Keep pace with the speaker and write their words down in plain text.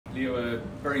Leo, a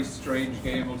very strange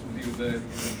game. Ultimately, it was a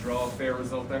draw, fair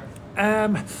result there.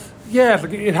 Yeah,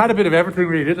 it had a bit of everything,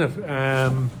 really, didn't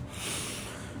it?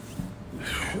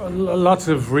 Lots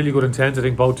of really good intent. I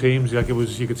think both teams, like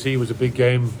you could see, it was a big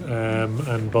game,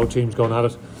 and both teams going at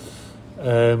it.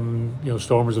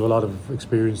 Stormers have a lot of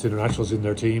experienced internationals in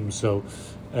their team, so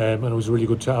and it was a really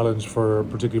good challenge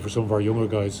particularly for some of our younger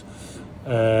guys.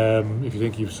 If you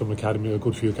think you've some a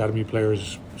good few academy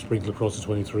players sprinkled across the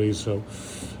 23s, so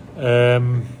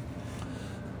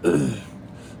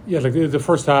like the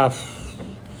first half.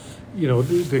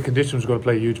 The conditions were going to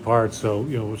play a huge part. So,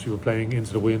 we were playing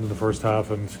into the wind in the first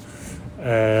half, and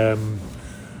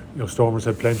Stormers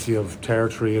had plenty of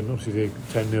territory, and obviously the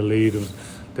 10-0 lead.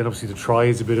 Then obviously the try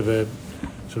is a bit of a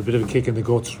kick in the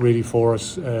guts, really, for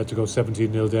us to go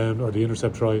 17-0 down, or the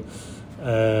intercept try.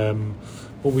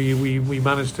 But we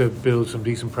managed to build some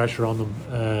decent pressure on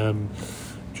them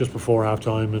just before half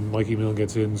time, and Mikey Milne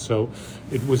gets in, so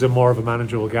it was more of a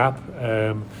manageable gap.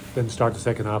 Then start the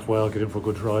second half well, get in for a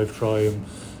good try, and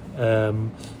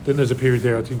then there's a period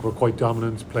there I think we're quite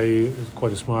dominant, play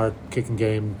quite a smart kicking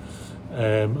game,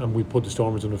 and we put the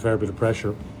Stormers under a fair bit of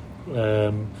pressure.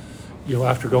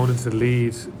 After going into the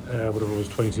lead, whatever it was,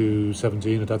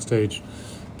 22-17 at that stage,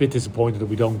 a bit disappointed that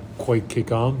we don't quite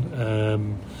kick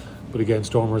on, but again,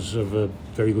 Stormers have a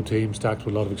very good team stacked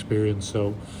with a lot of experience,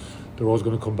 so they're always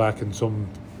going to come back in some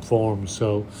form.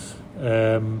 So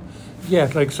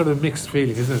sort of mixed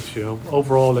feeling, isn't it?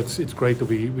 Overall it's great that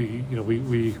we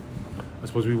I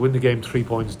suppose we win the game 3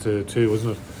 points to 2,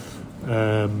 isn't it?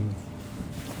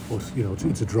 But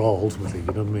it's a draw ultimately, you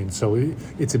know what I mean? So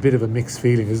it's a bit of a mixed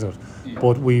feeling, isn't it? Yeah.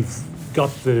 But we've got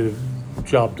the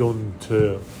job done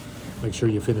to make sure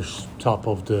you finish top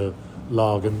of the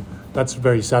log, and that's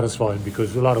very satisfying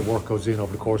because a lot of work goes in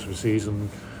over the course of a season.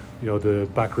 The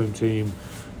backroom team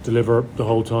deliver the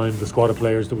whole time. The squad of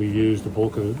players that we use, the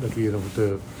bulk of it, that we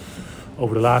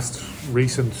over the last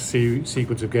recent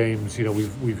sequence of games,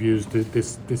 we've used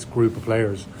this group of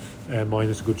players,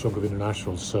 minus a good chunk of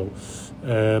internationals. So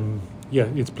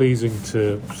it's pleasing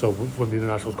so when the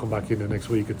internationals come back in the next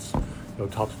week, it's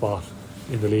top spot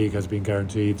in the league has been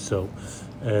guaranteed. So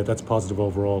that's positive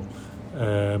overall.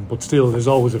 But still, there's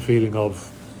always a feeling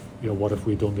of, what if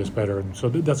we'd done this better? And so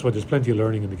that's why there's plenty of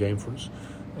learning in the game for us.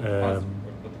 But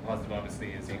the positive,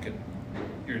 obviously, is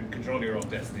you're in control of your own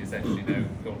destiny, essentially, now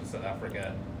going to South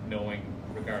Africa, knowing,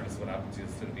 regardless of what happens, you'll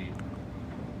still be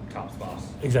top spot.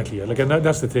 Exactly, yeah. And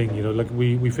that's the thing,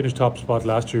 we finished top spot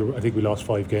last year. I think we lost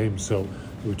 5 games, so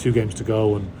there were 2 games to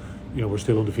go, and, we're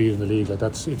still undefeated in the league.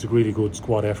 It's a really good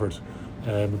squad effort.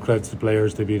 Credit to the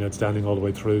players, they've been outstanding all the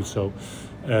way through. So,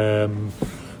 in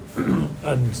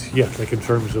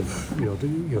terms of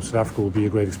South Africa will be a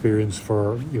great experience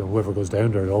for whoever goes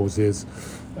down there. It always is,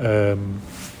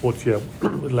 but it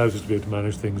allows us to be able to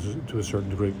manage things to a certain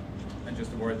degree. And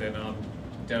just a word then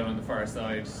down on the far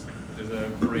side, there's a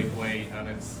breakaway, and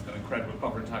it's an incredible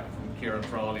cover attack from Kieran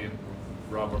Frawley, and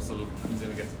Rob Russell comes in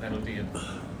and gets a penalty, and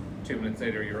 2 minutes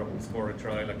later you're up and score a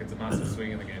try. It's a massive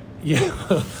swing in the game. Yeah,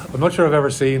 I'm not sure I've ever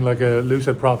seen a loose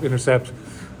head prop intercept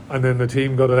and then the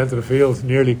team got it into the field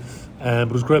nearly, but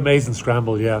it was a great, amazing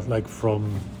scramble,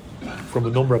 from a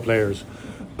number of players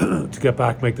to get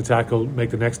back, make the tackle, make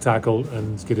the next tackle,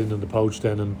 and get in the poach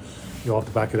then, and off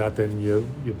the back of that then you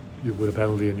with a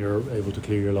penalty and you're able to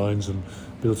clear your lines and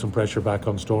build some pressure back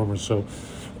on Stormers. So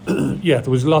there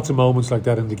was lots of moments like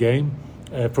that in the game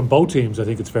from both teams. I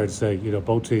think it's fair to say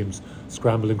both teams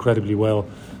scrambled incredibly well,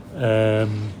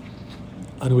 and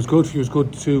it was good.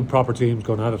 2 proper teams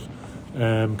going at it.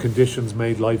 Conditions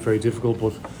made life very difficult,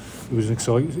 but it was an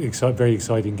very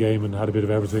exciting game and had a bit of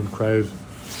everything. Crowd,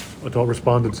 I thought,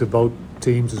 responded to both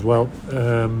teams as well.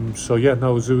 It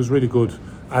was really good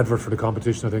advert for the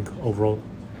competition, I think, overall.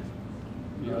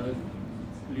 Leo,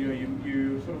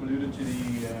 you sort of alluded to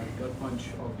the gut punch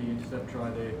of the intercept try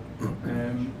there.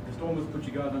 The Stormers put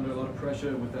you guys under a lot of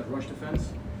pressure with that rush defence.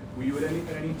 Were you at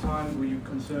any time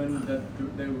concerned that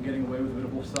they were getting away with a bit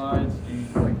of offsides?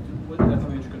 Was that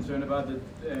something that you're concerned about, that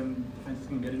defences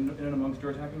can get in and amongst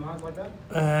your attacking lines like that?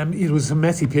 It was some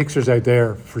messy pictures out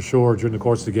there for sure during the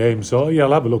course of the game. So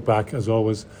I'll have a look back as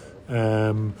always.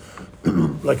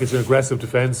 It's an aggressive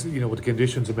defence. With the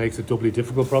conditions, it makes it doubly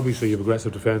difficult probably. So you have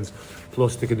aggressive defence,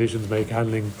 plus the conditions make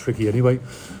handling tricky anyway.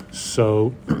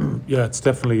 So it's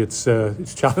definitely it's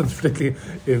challenged, particularly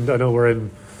I know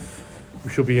we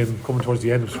should be coming towards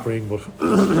the end of spring, but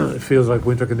it feels like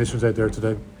winter conditions out there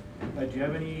today. Do you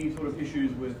have any sort of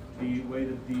issues with the way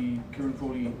that the Kieran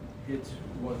Frawley hit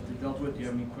was dealt with? Do you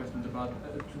have any questions about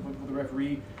for the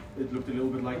referee? It looked a little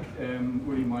bit like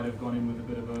Willie might have gone in with a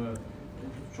bit of a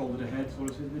shoulder to head sort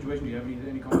of situation? Do you have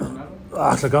any comments on that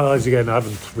one? Like, again, I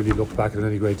haven't really looked back at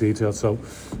any great detail. So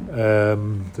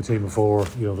the team before,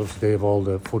 obviously they have all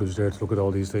the footage there to look at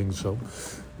all these things. So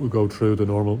we'll go through the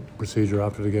normal procedure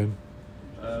after the game.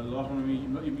 Lachlan,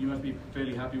 you must be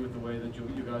fairly happy with the way that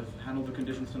you guys handled the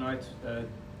conditions tonight.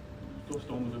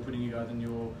 Stormers were putting you guys in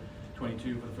your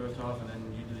 22 for the first half, and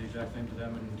then you did the exact same to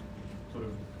them, and sort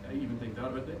of even things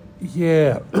out of it there.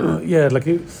 Yeah, like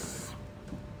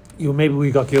maybe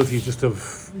we got guilty just of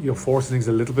forcing things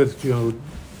a little bit.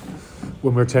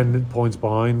 When we're 10 points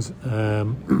behind,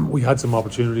 we had some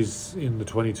opportunities in the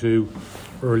 22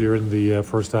 earlier in the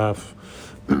first half.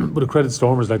 But a credit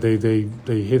Stormers, like they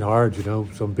hit hard,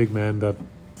 some big men that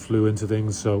flew into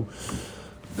things. So,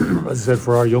 as I said,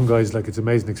 for our young guys, like it's an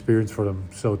amazing experience for them.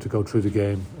 So to go through the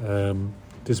game,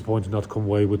 disappointed not to come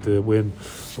away with the win.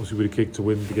 Obviously, with a kick to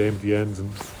win the game at the end,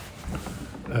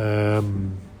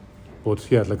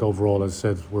 but yeah, like overall, as I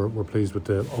said, we're pleased with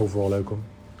the overall outcome.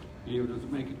 Leo, does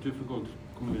it make it difficult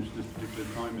coming into this particular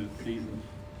time of the season,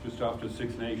 just after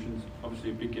Six Nations? Obviously,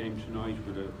 a big game tonight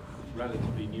with a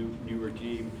relatively newer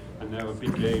team, and now a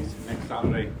big game next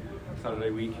Saturday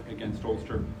week against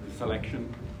Ulster. The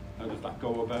selection, how does that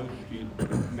go about? Do you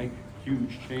make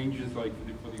huge changes like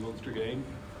for the Ulster game?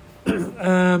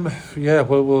 Yeah,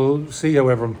 well, we'll see how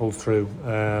everyone pulls through.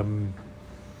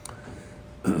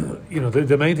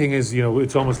 The main thing is,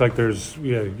 it's almost like there's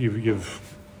you've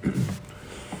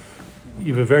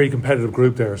a very competitive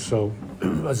group there. So,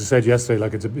 as I said yesterday,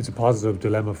 like it's a positive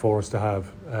dilemma for us to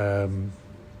have.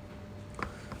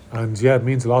 And yeah, it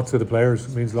means a lot to the players.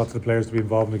 It means a lot to the players to be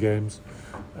involved in the games.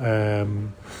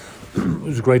 It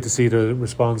was great to see the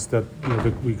response that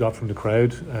that we got from the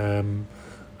crowd.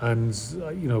 And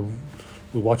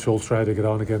we'll watch Ulster how they get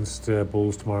on against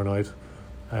Bulls tomorrow night.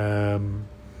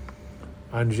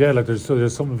 And yeah, like there's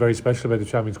something very special about the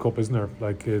Champions Cup, isn't there?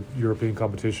 Like European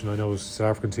competition. I know South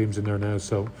African teams in there now.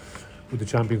 So with the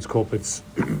Champions Cup, it's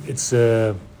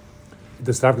the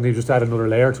South African team just add another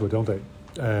layer to it, don't they?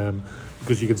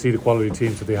 Because you can see the quality of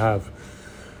teams that they have.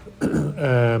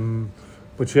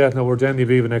 But yeah, no, we're down the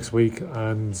Aviva next week,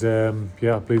 and I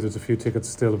believe there's a few tickets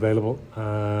still available.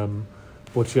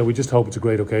 But yeah, we just hope it's a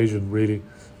great occasion, really.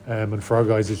 And for our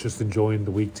guys, it's just enjoying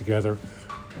the week together.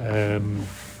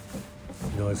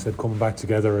 I said coming back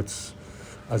together, it's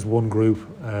as one group.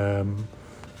 And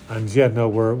yeah, no,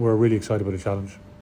 we're really excited about the challenge.